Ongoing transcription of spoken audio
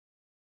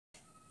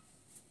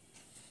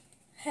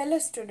Hello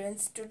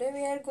students, today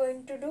we are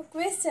going to do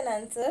question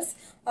answers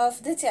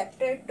of the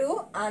chapter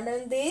 2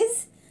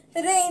 Anandi's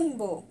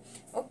Rainbow.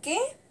 Okay,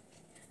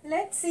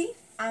 let's see.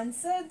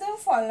 Answer the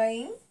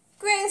following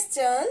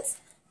questions.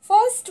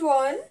 First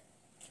one,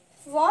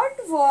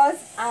 what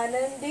was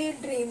Anandi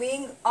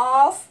dreaming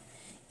of?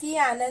 कि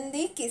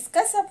आनंदी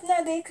किसका सपना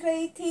देख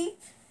रही थी?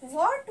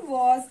 What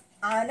was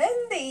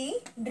Anandi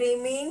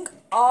dreaming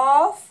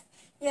of?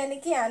 यानी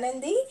कि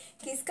आनंदी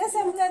किसका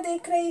सपना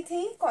देख रही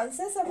थी? कौन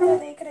सा सपना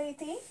देख रही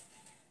थी?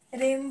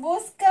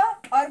 रेनबोस का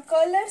और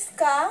कलर्स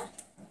का.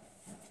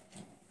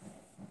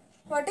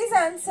 What is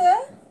answer?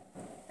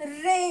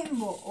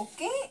 Rainbow.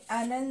 Okay,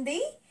 Anandi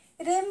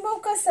rainbow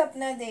का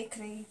सपना देख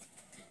रही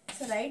थी.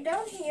 सो write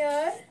down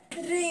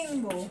here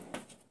rainbow.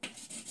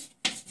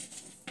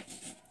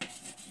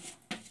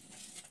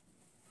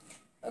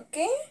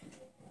 Okay,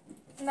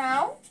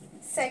 now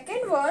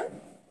second one,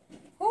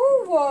 who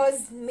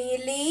was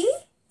मिली?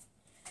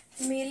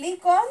 मिली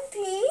कौन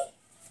थी?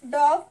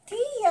 डॉग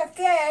थी या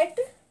cat?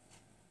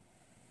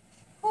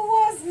 Who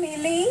was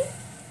Millie?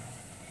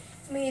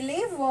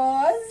 Millie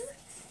was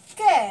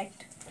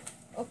cat.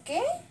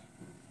 Okay,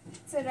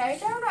 so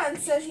write down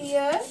answer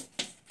here.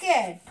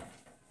 Cat.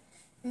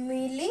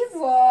 Millie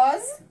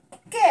was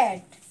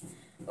cat.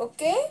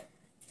 Okay,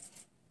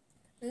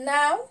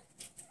 now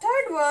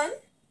third one,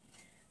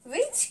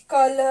 which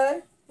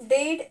color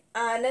did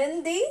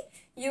Anandi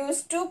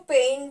use to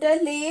paint the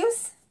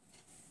leaves?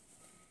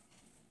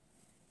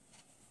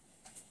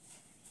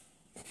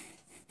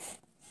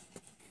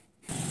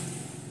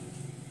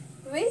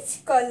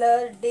 Which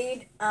color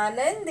did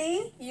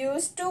Anandi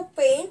use to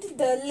paint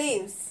the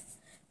leaves?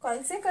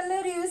 कौन से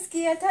colour use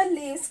किया था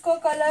leaves को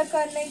colour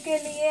करने के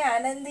लिए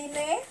आनंदी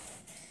ने?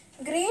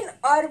 Green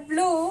और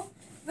blue.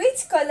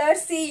 Which color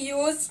she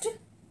used?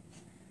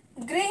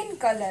 Green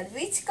color.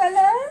 Which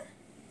color?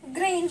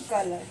 Green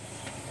color.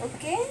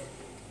 Okay,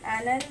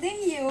 Anandi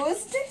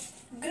used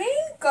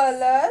green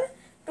color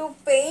to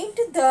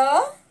paint the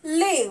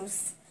leaves.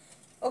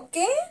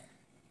 Okay,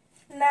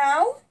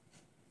 now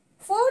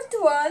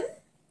fourth one,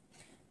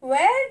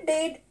 where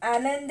did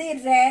Anandi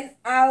ran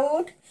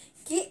out?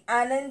 कि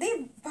आनंदी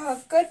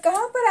भागकर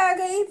कहाँ पर आ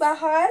गई?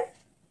 बाहर,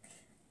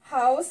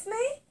 हाउस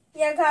में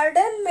या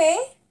गार्डन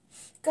में?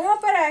 कहाँ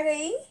पर आ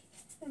गई?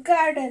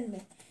 गार्डन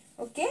में.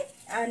 Okay,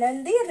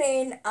 Anandi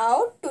ran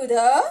out to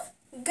the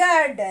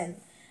garden.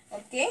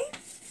 Okay,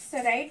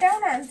 so write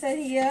down answer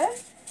here,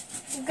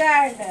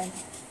 garden.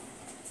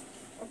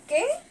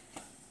 Okay,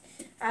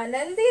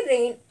 Anandi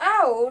ran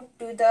out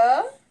to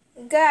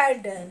the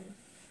garden.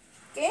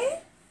 Okay,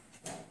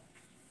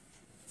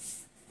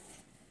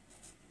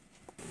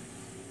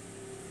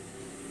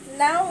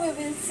 now we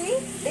will see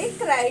tick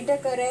write the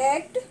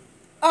correct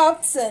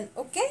option.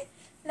 Okay,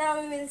 now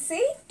we will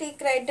see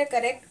tick write the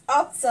correct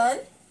option.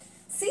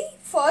 See,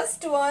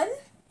 first one,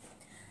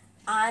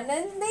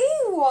 Anandi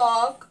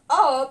walk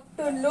up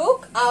to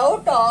look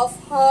out of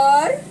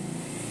her.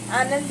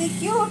 Anandi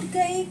क्यों उठ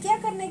गई? क्या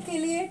करने के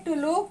लिए? To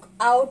look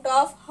out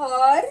of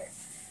her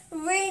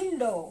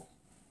window.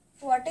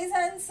 What is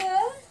answer?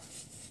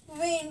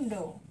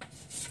 Window.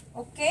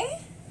 Okay,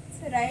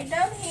 so write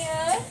down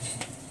here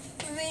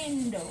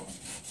window.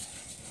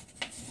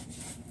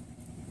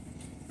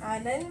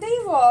 Anandi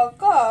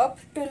walk up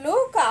to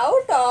look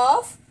out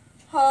of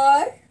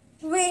her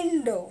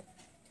window.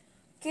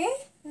 Okay,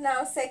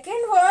 now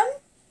second one,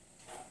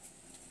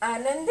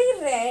 Anandi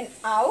ran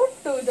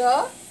out to the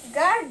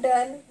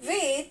garden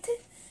with.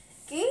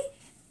 कि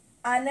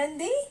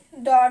आनंदी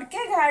दौड़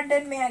के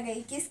garden में आ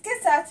गई. किसके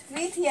साथ?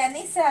 With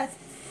यानी साथ.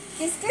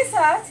 किसके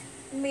साथ?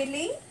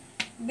 मिली,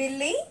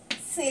 बिली,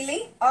 सिली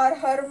और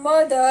her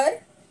mother.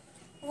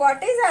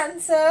 What is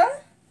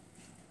answer?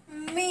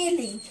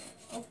 Milli.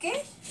 Okay,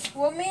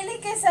 वो मिली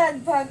के साथ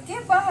भाग के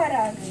बाहर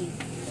आ गई.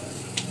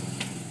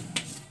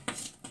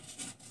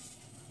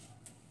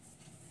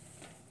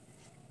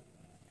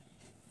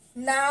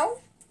 Now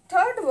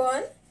third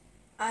one,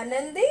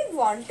 Anandi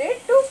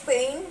wanted to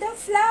paint the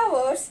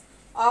flowers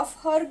of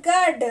her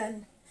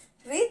garden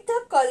with the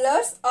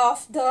colors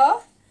of the.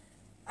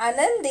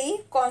 Anandi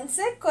कौन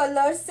से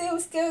कलर से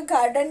उसके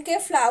गार्डन के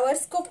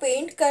फ्लावर्स को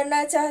पेंट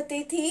करना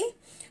चाहती थी?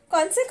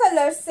 कौन से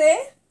कलर से?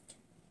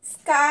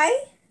 स्काई,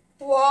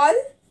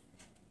 वॉल,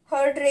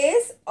 हर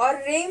ड्रेस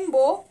और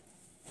रेनबो.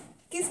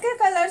 किसके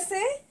कलर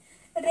से?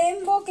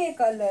 रेनबो के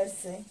कलर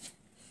से.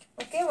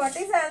 Okay, what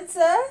is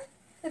answer?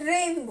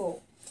 Rainbow.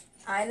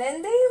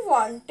 Anandi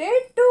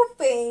wanted to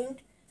paint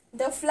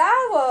the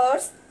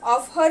flowers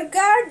of her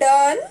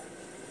garden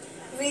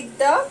with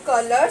the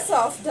colors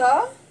of the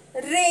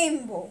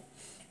rainbow.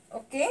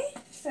 Okay,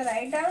 so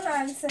write down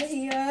answer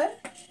here,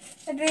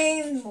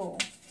 rainbow.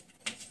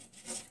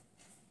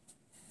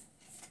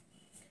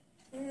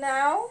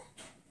 Now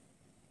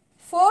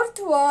fourth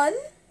one,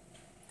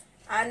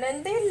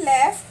 Anandi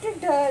left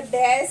the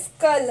dash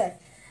color.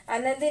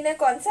 Anandi ने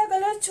कौन सा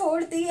colour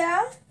छोड़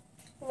दिया?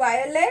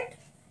 Violet,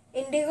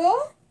 Indigo,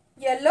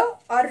 yellow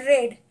और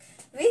red.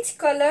 Which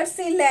color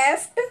she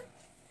left?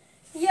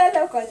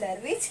 Yellow color.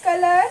 Which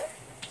color?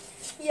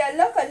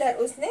 Yellow colour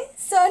उसने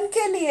सन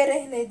के लिए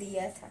रहने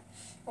दिया था.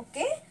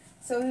 Okay,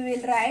 so we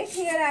will write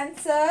here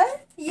answer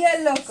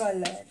yellow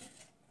color.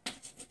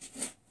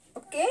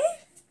 Okay,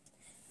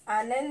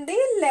 Anandi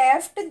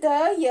left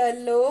the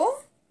yellow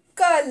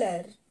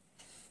color.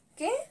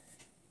 Okay,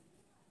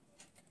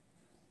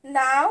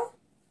 now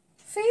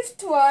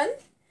fifth one,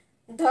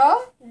 the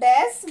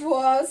dash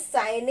was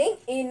shining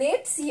in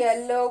its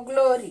yellow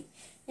glory.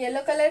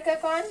 Yellow color का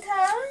कौन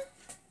था?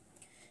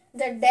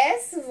 The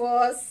dash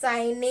was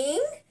shining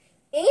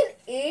in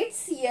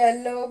its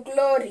yellow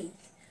glory.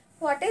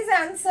 What is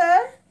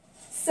answer?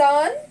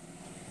 Sun,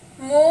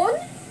 moon,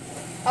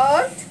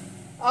 earth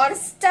or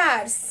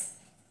stars?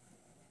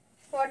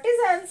 What is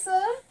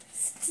answer?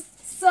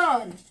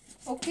 Sun.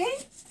 Okay.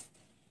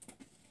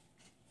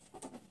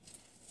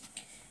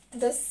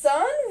 The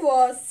sun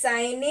was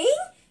shining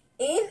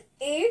in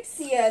its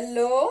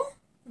yellow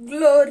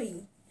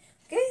glory.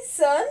 Okay,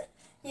 sun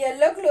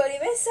yellow glory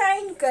में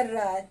shine कर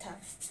रहा था.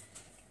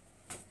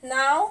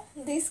 Now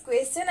this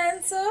question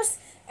answers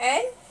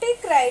and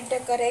take write the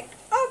correct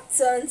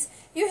options.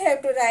 You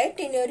have to write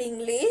in your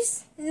English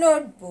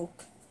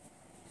notebook.